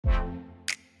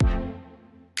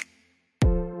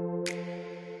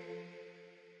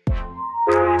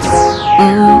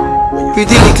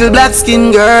Pretty little black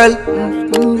skin girl.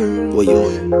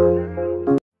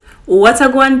 What's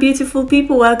up, one beautiful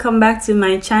people? Welcome back to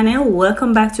my channel.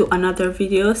 Welcome back to another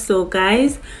video. So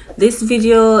guys, this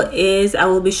video is I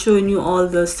will be showing you all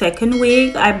the second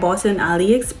wig I bought on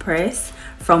AliExpress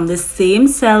from the same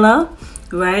seller,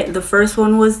 right? The first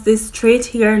one was this straight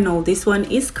hair. No, this one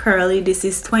is curly. This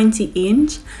is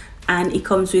 20-inch, and it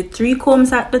comes with 3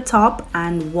 combs at the top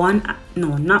and one,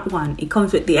 no, not one, it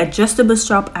comes with the adjustable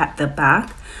strap at the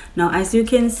back. Now as you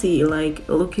can see, like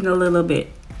looking a little bit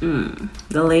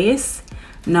the lace.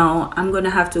 Now I'm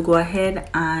gonna have to go ahead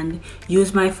and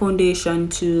use my foundation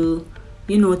to,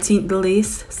 you know, tint the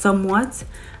lace somewhat.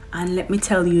 And let me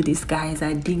tell you this, guys,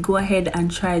 I did go ahead and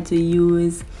try to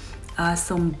use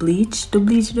some bleach to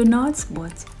bleach the knots,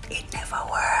 but it never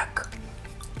worked.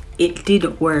 It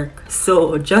didn't work.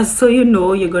 So just so you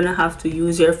know, you're gonna have to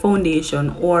use your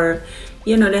foundation, or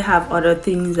you know, they have other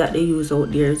things that they use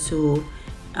out there to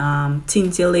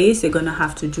tint your lace. You're gonna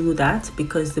have to do that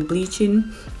because the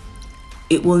bleaching,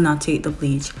 it will not take the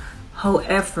bleach.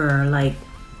 However, like,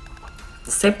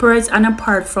 separate and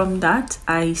apart from that,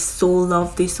 I so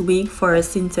love this wig for a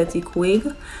synthetic wig,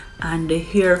 and the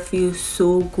hair feels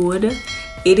so good.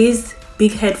 It is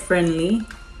big head friendly,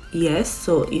 yes.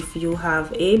 So if you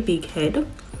have a big head,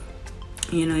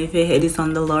 you know, if your head is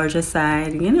on the larger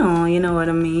side, you know what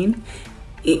I mean,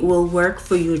 it will work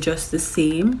for you just the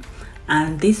same.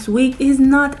 And this wig is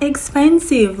not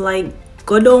expensive. Like,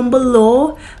 go down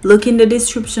below, look in the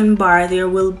description bar, there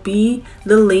will be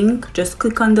the link. Just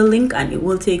click on the link and it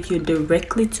will take you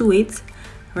directly to it,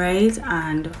 right?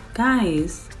 And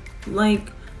guys,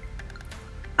 like,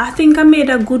 I think I made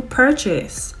a good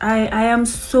purchase. I am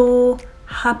so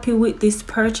happy with this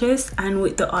purchase and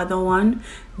with the other one.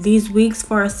 These wigs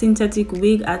for a synthetic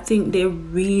wig, I think they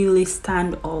really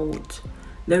stand out.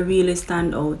 They really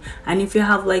stand out. And if you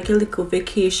have like a little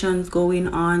vacations going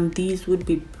on, these would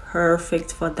be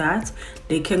perfect for that.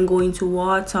 They can go into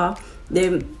water.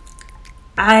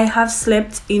 I have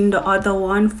slept in the other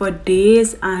one for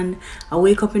days, and I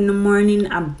wake up in the morning,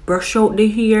 I brush out the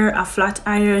hair, I flat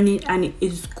iron it, and it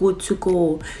is good to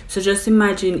go. So just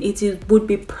imagine, would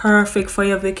be perfect for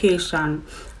your vacation.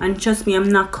 And trust me,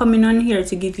 I'm not coming on here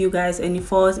to give you guys any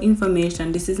false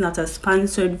information. This is not a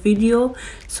sponsored video,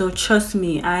 so trust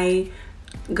me,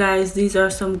 guys, these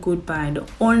are some good buy. The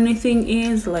only thing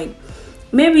is, like,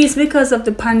 maybe it's because of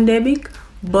the pandemic,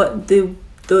 but the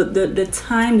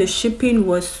time, the shipping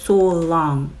was so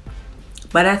long.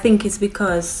 But I think it's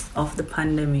because of the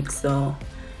pandemic, so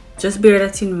just bear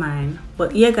that in mind.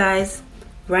 But yeah guys,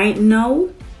 right now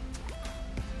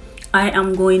I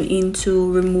am going in to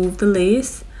remove the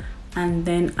lace, and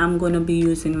then I'm gonna be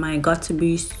using my Got to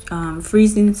Be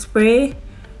freezing spray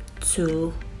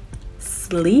to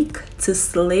slay,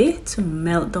 to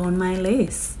melt down my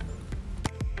lace.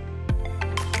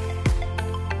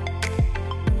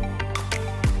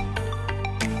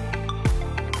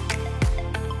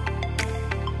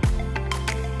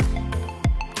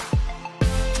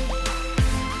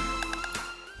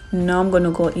 Now I'm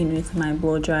gonna go in with my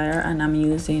blow dryer, and I'm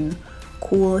using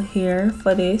Cool Hair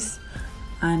for this,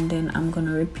 and then I'm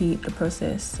gonna repeat the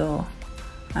process. So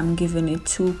I'm giving it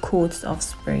 2 coats of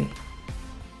spray.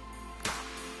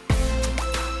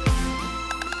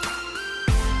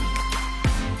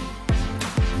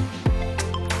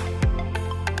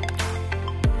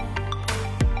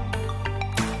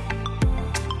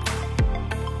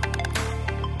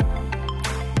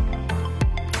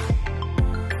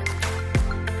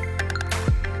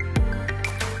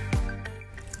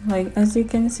 Like, as you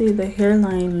can see, the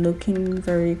hairline looking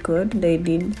very good. They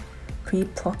did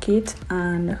pre-pluck it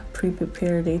and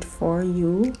pre-prepared it for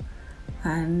you,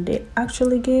 and they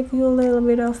actually gave you a little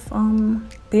bit of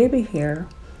baby hair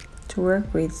to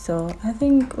work with. So I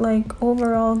think, like,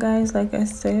 overall guys, like I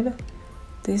said,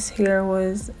 this hair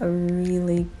was a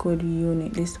really good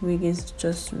unit. This wig is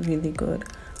just really good.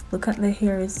 Look at the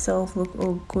hair itself. Look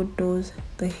how good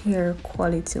the hair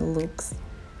quality looks.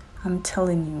 I'm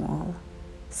telling you all,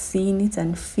 seeing it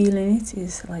and feeling it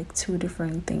is like 2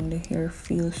 different things. The hair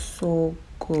feels so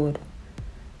good,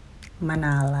 man,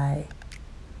 I lie,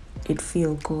 it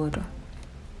feel good.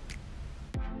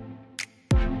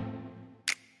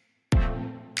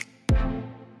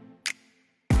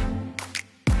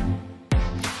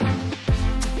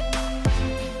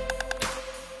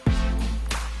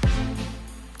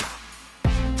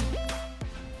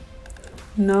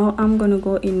 Now I'm gonna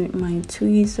go in with my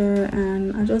tweezer,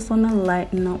 and I just want to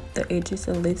lighten up the edges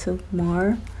a little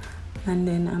more, and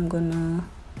then I'm gonna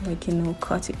like, you know,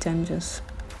 cut it and just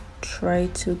try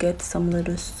to get some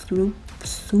little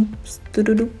swoops.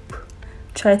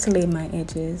 Try to lay my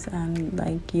edges, and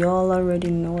like y'all already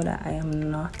know that I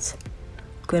am not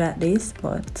good at this,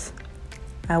 but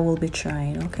I will be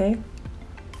trying, okay?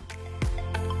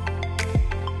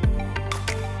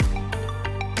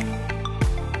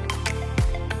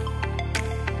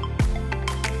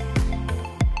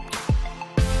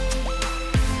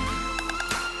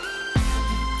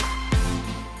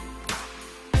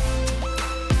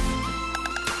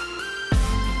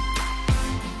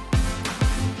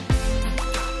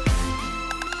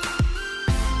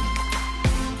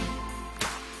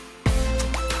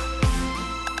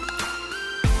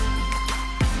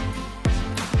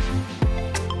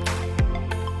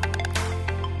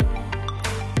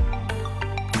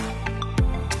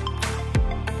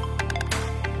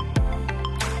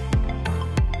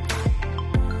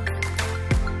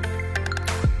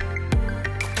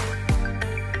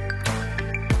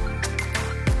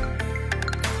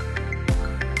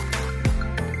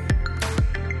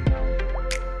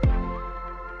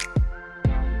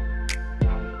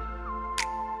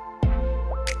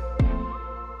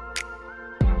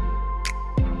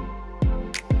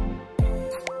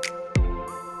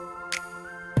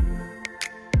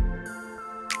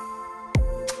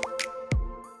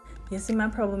 You see, my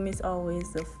problem is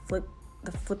always the flip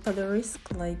of the wrist.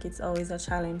 Like, it's always a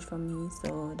challenge for me,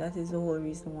 so that is the whole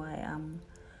reason why I'm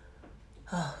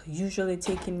usually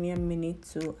taking me a minute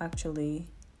to actually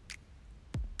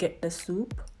get the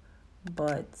soup,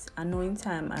 but I know in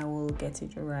time I will get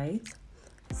it right.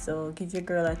 So give your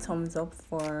girl a thumbs up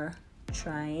for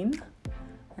trying.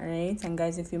 All right, and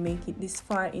guys, if you make it this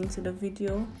far into the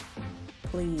video,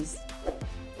 please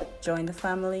join the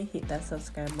family, hit that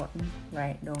subscribe button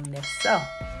right down there. So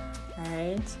all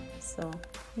right, so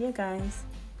yeah guys,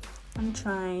 I'm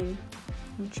trying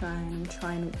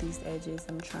with these edges.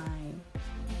 I'm trying.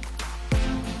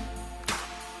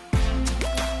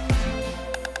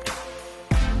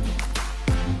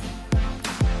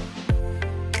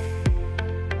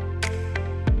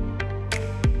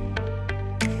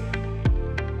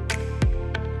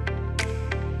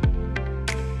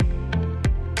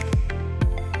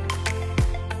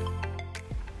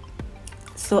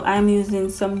 So I'm using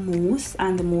some mousse,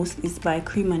 and the mousse is by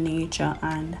Cream of Nature,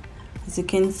 and as you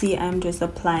can see, I'm just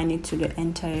applying it to the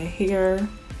entire hair,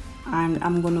 and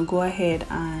I'm gonna go ahead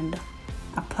and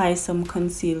apply some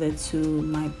concealer to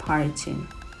my parting.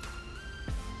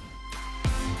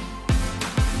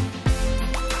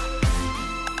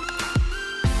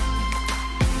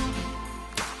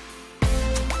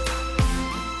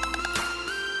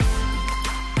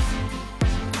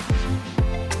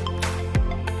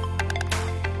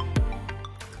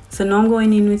 So now I'm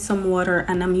going in with some water,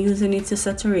 and I'm using it to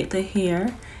saturate the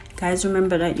hair. Guys,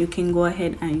 remember that you can go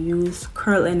ahead and use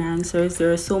curl enhancers.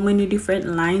 There are so many different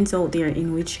lines out there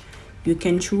in which you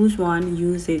can choose one,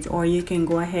 use it, or you can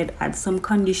go ahead, add some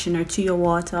conditioner to your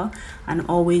water and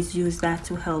always use that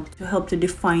to help to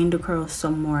define the curls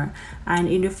some more. And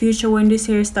in the future, when this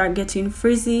hair start getting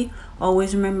frizzy,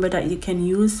 always remember that you can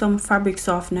use some fabric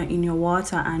softener in your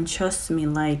water, and trust me,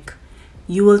 like,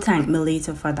 you will thank me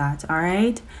later for that. All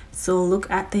right, so look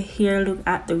at the hair, look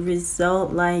at the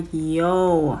result. Like,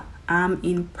 yo, I'm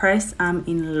impressed, I'm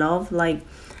in love. Like,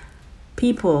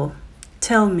 people,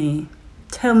 tell me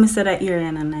say that ear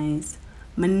ain't nice.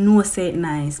 Me know say it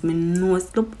nice. Me know,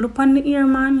 look on the ear,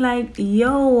 man. Like,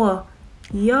 yo.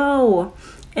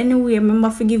 Anyway, remember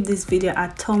to give this video a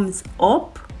thumbs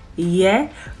up. Yeah,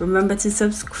 remember to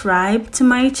subscribe to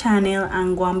my channel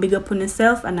and go and big up on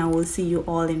yourself, and I will see you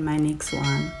all in my next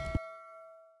one.